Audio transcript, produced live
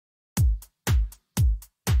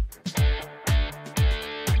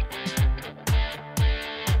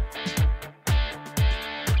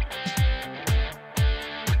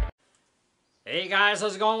Hey guys,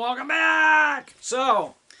 how's it going? Welcome back!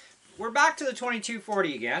 So, we're back to the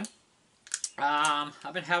 2240 again.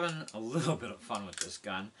 I've been having a little bit of fun with this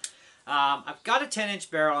gun. I've got a 10-inch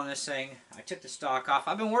barrel on this thing. I took the stock off.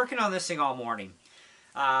 I've been working on this thing all morning.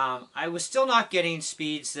 I was still not getting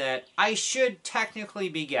speeds that I should technically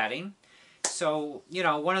be getting. So, you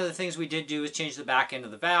know, one of the things we did do is change the back end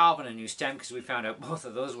of the valve and a new stem because we found out both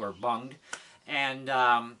of those were bunged. And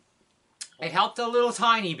it helped a little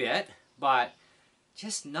tiny bit, but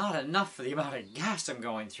just not enough for the amount of gas I'm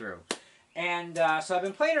going through. And so I've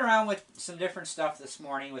been playing around with some different stuff this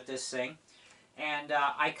morning with this thing. And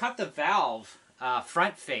I cut the valve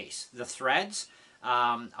front face, the threads,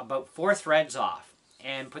 about 4 threads off,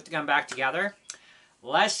 and put the gun back together.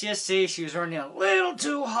 Let's just say she was running a little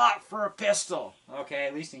too hot for a pistol. Okay,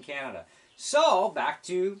 at least in Canada. So, back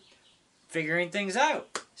to figuring things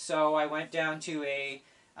out. So I went down to a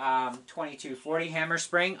 2240 hammer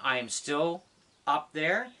spring. I am still up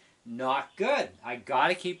there. Not good. I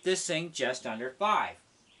gotta keep this thing just under 5.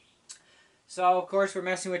 So of course we're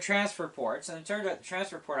messing with transfer ports, and it turned out the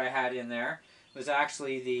transfer port I had in there was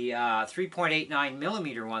actually the 3.89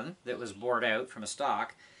 millimeter one that was bored out from a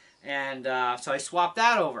stock, and so I swapped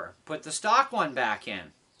that over, put the stock one back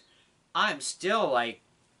in. I'm still like,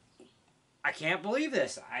 I can't believe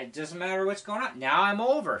this. It doesn't matter what's going on. Now I'm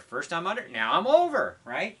over. First I'm under, now I'm over,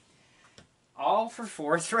 right? All for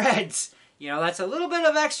 4 threads. You know, that's a little bit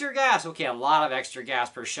of extra gas. Okay, a lot of extra gas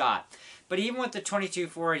per shot. But even with the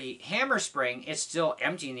 2240 hammer spring, it's still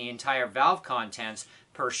emptying the entire valve contents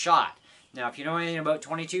per shot. Now, if you know anything about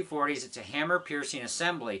 2240s, it's a hammer piercing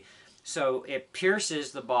assembly. So it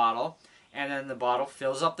pierces the bottle, and then the bottle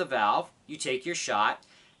fills up the valve. You take your shot,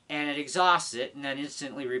 and it exhausts it, and then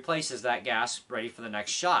instantly replaces that gas ready for the next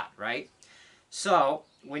shot, right? So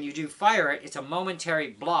when you do fire it, it's a momentary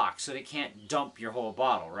block, so it can't dump your whole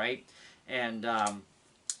bottle, right? And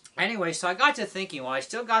anyway, so I got to thinking, well, I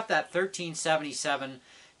still got that 1377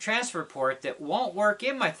 transfer port that won't work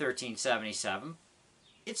in my 1377.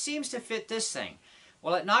 It seems to fit this thing.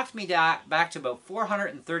 Well, it knocked me back to about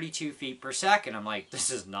 432 feet per second. I'm like,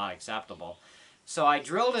 this is not acceptable. So I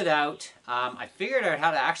drilled it out. I figured out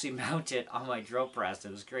how to actually mount it on my drill press.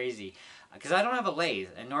 It was crazy because I don't have a lathe,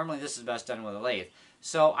 and normally this is best done with a lathe.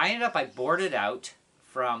 So I bored it out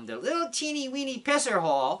from the little teeny weeny pisser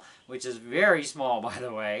hole, which is very small by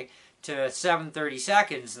the way, to 730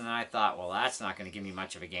 seconds, and then I thought, well, that's not going to give me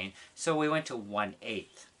much of a gain. So we went to 1/8.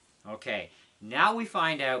 Okay, now we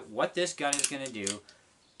find out what this gun is going to do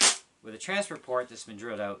with a transfer port that's been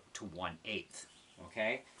drilled out to 1/8.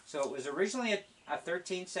 Okay, so it was originally a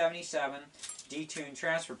 1377 detuned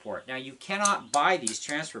transfer port. Now you cannot buy these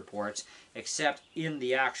transfer ports except in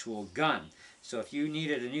the actual gun. So if you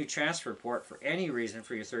needed a new transfer port for any reason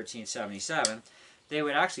for your 1377, they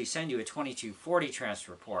would actually send you a 2240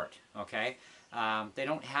 transfer port, okay? They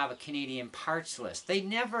don't have a Canadian parts list. They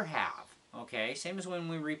never have, okay? Same as when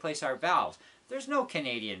we replace our valves. There's no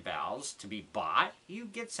Canadian valves to be bought. You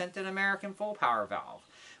get sent an American full power valve,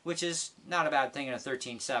 which is not a bad thing in a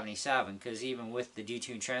 1377, because even with the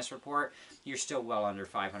detuned transfer port, you're still well under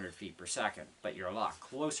 500 feet per second, but you're a lot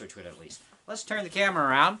closer to it at least. Let's turn the camera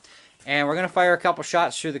around, and we're going to fire a couple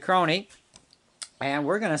shots through the Crony, and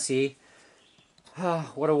we're going to see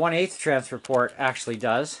what a 1/8 transfer port actually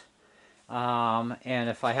does. And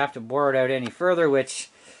if I have to bore it out any further, which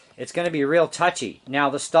it's going to be real touchy. Now,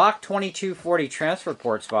 the stock 2240 transfer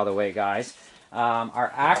ports, by the way, guys,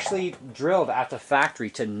 are actually drilled at the factory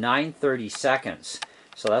to 930 seconds.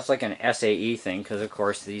 So that's like an SAE thing, because of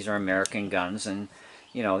course these are American guns, and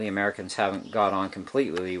you know, the Americans haven't got on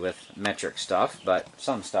completely with metric stuff, but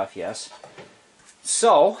some stuff, yes.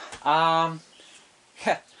 So,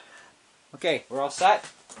 yeah. Okay, we're all set.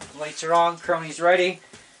 Lights are on, Crony's ready.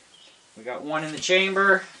 We got one in the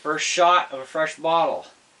chamber. First shot of a fresh bottle.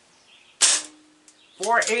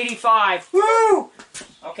 485. Woo!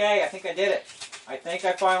 Okay, I think I did it. I think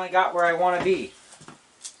I finally got where I want to be.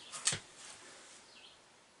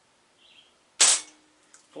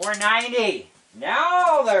 490.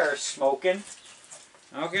 Now they're smoking.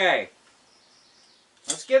 Okay.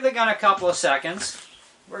 Let's give the gun a couple of seconds.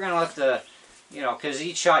 We're going to let the, you know, because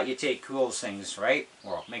each shot you take cools things, right?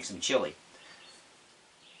 Or makes them chilly.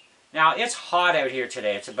 Now, it's hot out here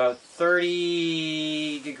today. It's about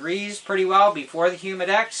 30 degrees pretty well before the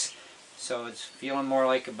Humidex. So it's feeling more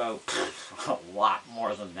like about a lot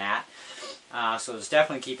more than that. So it's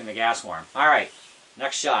definitely keeping the gas warm. Alright,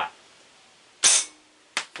 next shot.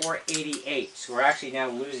 488. So we're actually now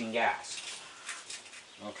losing gas.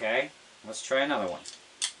 Okay, let's try another one.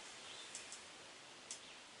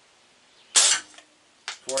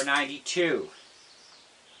 492.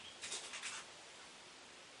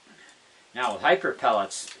 Now with hyper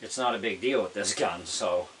pellets, it's not a big deal with this gun,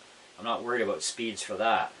 so I'm not worried about speeds for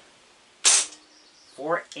that.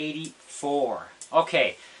 484.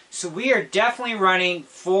 Okay, so we are definitely running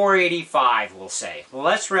 485, we'll say. Well,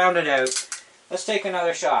 let's round it out. Let's take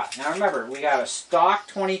another shot. Now remember, we got a stock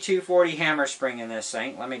 2240 hammer spring in this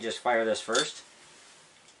thing. Let me just fire this first.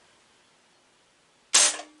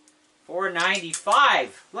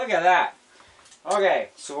 495. Look at that. Okay,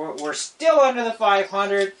 so we're still under the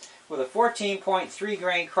 500 with a 14.3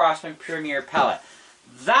 grain Crosman Premier pellet.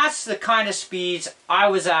 That's the kind of speeds I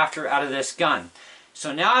was after out of this gun.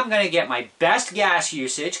 So now I'm going to get my best gas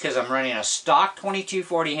usage because I'm running a stock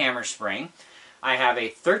 2240 hammer spring. I have a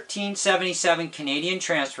 1377 Canadian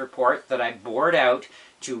transfer port that I bored out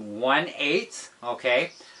to 1/8.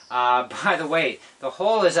 Okay. By the way, the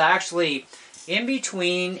hole is actually in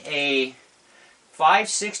between a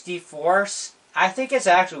 5/64. I think it's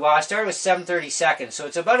actually, well, I started with 7/32, so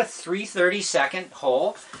it's about a 3/32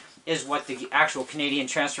 hole is what the actual Canadian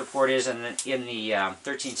transfer port is in the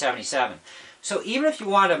 1377. So even if you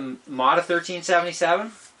want to mod a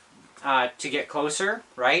 1377 to get closer,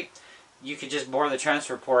 right, you could just bore the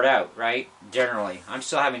transfer port out, right, generally. I'm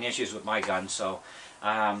still having issues with my gun, so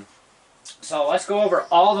let's go over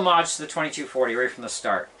all the mods to the 2240 right from the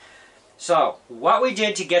start. So what we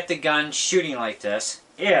did to get the gun shooting like this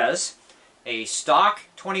is a stock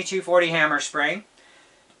 2240 hammer spring,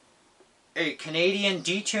 a Canadian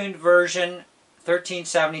detuned version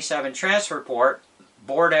 1377 transfer port,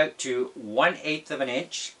 bored out to 1/8 of an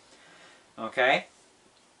inch. Okay,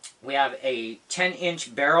 we have a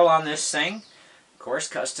 10-inch barrel on this thing, of course,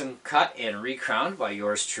 custom cut and recrowned by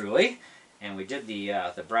yours truly. And we did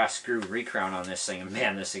the brass screw recrown on this thing, and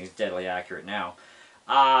man, this thing is deadly accurate now.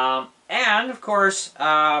 And of course,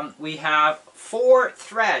 we have 4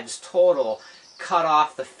 threads total cut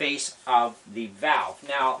off the face of the valve.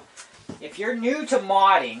 Now, if you're new to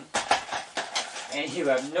modding and you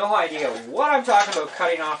have no idea what I'm talking about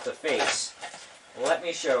cutting off the face, let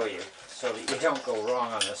me show you so that you don't go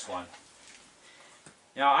wrong on this one.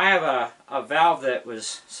 Now, I have a valve that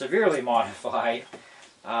was severely modified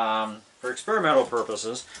for experimental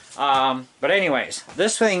purposes. But anyways,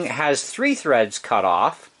 this thing has 3 threads cut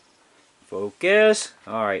off. Focus.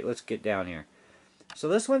 Alright, let's get down here. So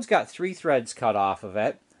this one's got 3 threads cut off of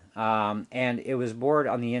it. And it was bored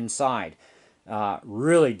on the inside.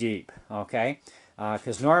 Really deep, okay?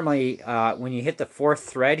 Because normally when you hit the 4th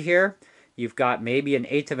thread here, you've got maybe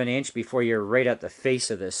 1/8 of an inch before you're right at the face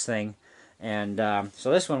of this thing. And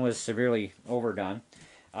so this one was severely overdone.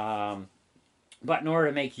 But in order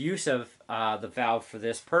to make use of the valve for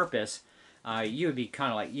this purpose, you would be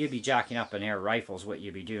kind of like, you'd be jacking up an air rifle is what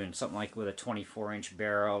you'd be doing. Something like with a 24-inch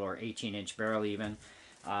barrel or 18-inch barrel even.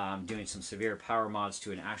 Doing some severe power mods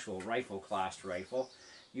to an actual rifle-classed rifle.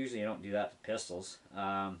 Usually you don't do that to pistols,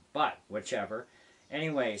 but whichever.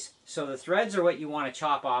 Anyways, so the threads are what you want to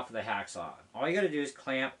chop off of the hacksaw. All you got to do is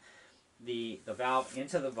clamp the valve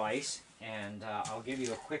into the vise, and I'll give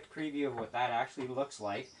you a quick preview of what that actually looks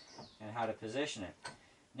like and how to position it.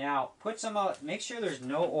 Now, put some, make sure there's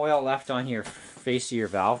no oil left on your face of your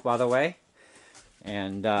valve, by the way.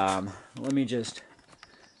 And let me just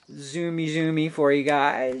zoomy for you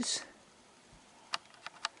guys.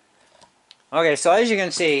 Okay, so as you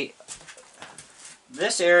can see,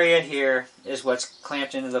 this area here is what's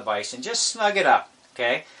clamped into the vise, and just snug it up,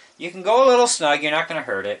 okay? You can go a little snug, you're not going to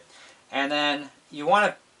hurt it. And then you want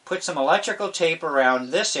to put some electrical tape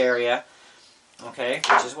around this area, okay,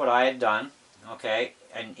 which is what I had done, okay,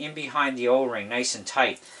 and in behind the O-ring, nice and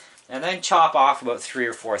tight. And then chop off about 3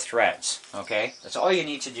 or 4 threads, okay? That's all you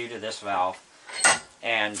need to do to this valve.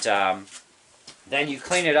 And then you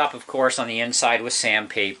clean it up, of course, on the inside with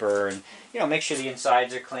sandpaper, and, you know, make sure the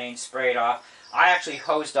insides are clean, spray it off. I actually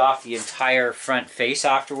hosed off the entire front face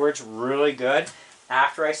afterwards, really good,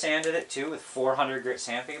 after I sanded it too with 400 grit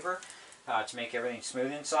sandpaper to make everything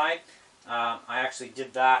smooth inside. I actually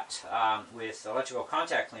did that with electrical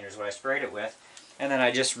contact cleaners, what I sprayed it with, and then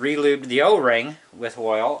I just re-lubed the O-ring with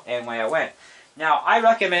oil, and away I went. Now, I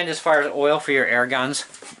recommend, as far as oil for your air guns,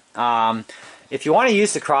 if you want to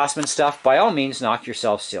use the Crosman stuff, by all means knock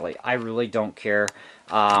yourself silly. I really don't care.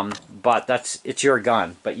 But it's your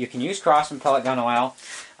gun. But you can use Crosman pellet gun oil.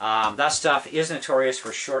 That stuff is notorious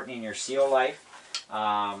for shortening your seal life,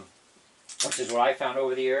 which is what I found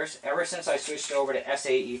over the years. Ever since I switched over to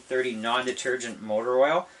SAE 30 non-detergent motor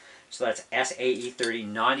oil, so that's SAE 30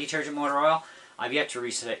 non-detergent motor oil, I've yet to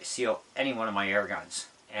reseal any one of my air guns.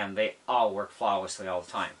 And they all work flawlessly all the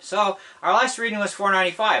time. So, our last reading was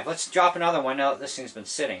 495. Let's drop another one now that this thing's been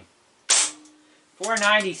sitting.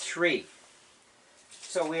 493.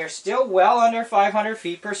 So we are still well under 500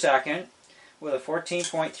 feet per second, with a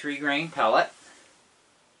 14.3 grain pellet,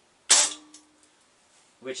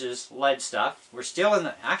 which is lead stuff. We're still in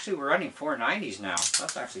the, actually we're running 490s now.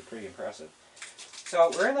 That's actually pretty impressive.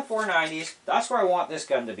 So we're in the 490s. That's where I want this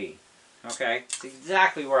gun to be. Okay, it's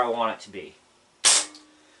exactly where I want it to be.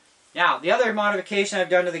 Now, the other modification I've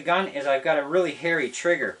done to the gun is I've got a really hairy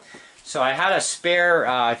trigger. So I had a spare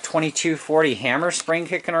 2240 hammer spring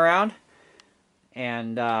kicking around,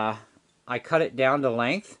 and I cut it down to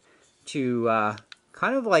length to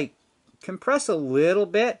kind of like compress a little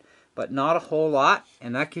bit, but not a whole lot,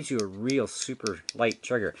 and that gives you a real super light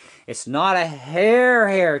trigger. It's not a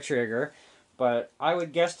hair trigger, but I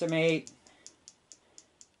would guesstimate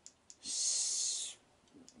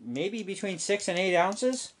maybe between 6 and 8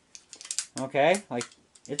 ounces. Okay, like,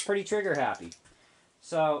 it's pretty trigger happy.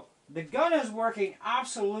 So the gun is working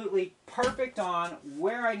absolutely perfect on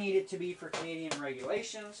where I need it to be for Canadian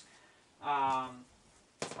regulations,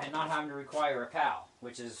 and not having to require a PAL,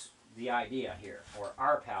 which is the idea here, or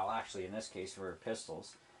our PAL actually in this case for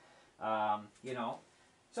pistols. You know,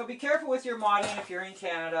 so be careful with your modding if you're in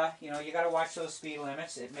Canada. You know, you got to watch those speed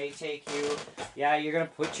limits. It may take you, yeah, you're going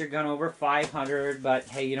to put your gun over 500, but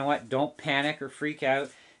hey, you know what? Don't panic or freak out.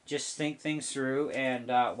 Just think things through and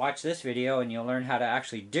watch this video, and you'll learn how to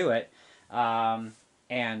actually do it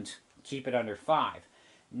and keep it under 5.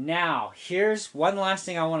 Now, here's one last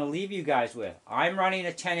thing I want to leave you guys with. I'm running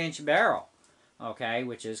a 10-inch barrel, okay,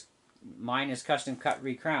 which is, mine is custom cut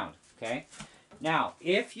recrowned, okay? Now,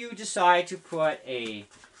 if you decide to put a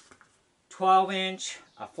 12-inch,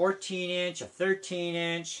 a 14-inch, a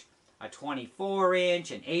 13-inch, a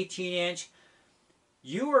 24-inch, an 18-inch,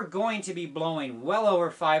 you are going to be blowing well over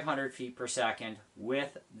 500 feet per second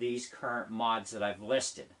with these current mods that I've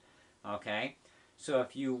listed. Okay? So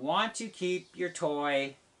if you want to keep your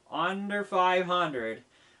toy under 500,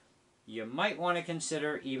 you might want to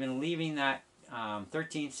consider even leaving that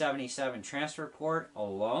 1377 transfer port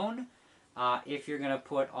alone if you're going to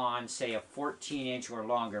put on, say, a 14-inch or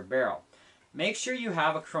longer barrel. Make sure you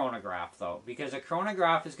have a chronograph, though, because a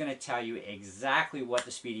chronograph is going to tell you exactly what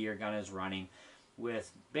the speed of your gun is running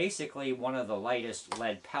with basically one of the lightest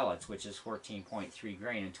lead pellets, which is 14.3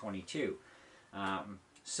 grain and 22.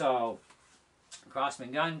 So,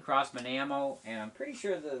 Crosman gun, Crosman ammo, and I'm pretty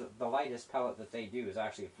sure the lightest pellet that they do is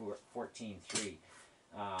actually 14.3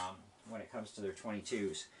 when it comes to their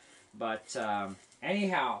 22s. But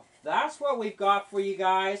anyhow, that's what we've got for you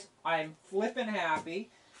guys. I'm flippin' happy.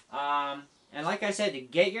 And like I said, to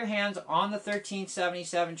get your hands on the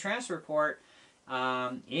 1377 transfer port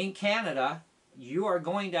in Canada, you are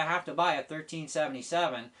going to have to buy a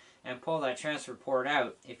 1377 and pull that transfer port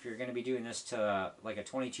out if you're going to be doing this to like a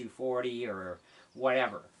 2240 or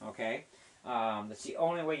whatever, okay? That's the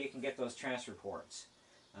only way you can get those transfer ports.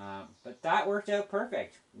 But that worked out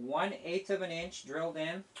perfect. 1/8 of an inch drilled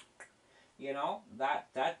in, you know,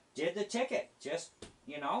 that did the ticket. Just,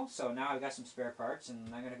 you know, so now I've got some spare parts,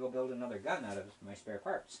 and I'm going to go build another gun out of my spare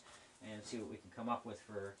parts and see what we can come up with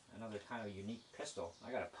for another kind of unique pistol.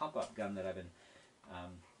 I got a pump-up gun that I've been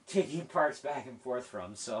taking parts back and forth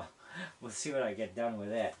from, so we'll see what I get done with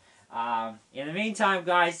it. In the meantime,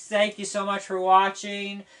 guys, thank you so much for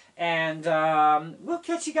watching, and we'll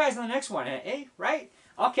catch you guys on the next one, eh? Right?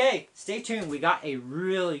 Okay, stay tuned. We got a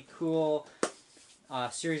really cool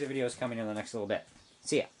series of videos coming in the next little bit.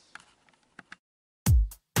 See ya.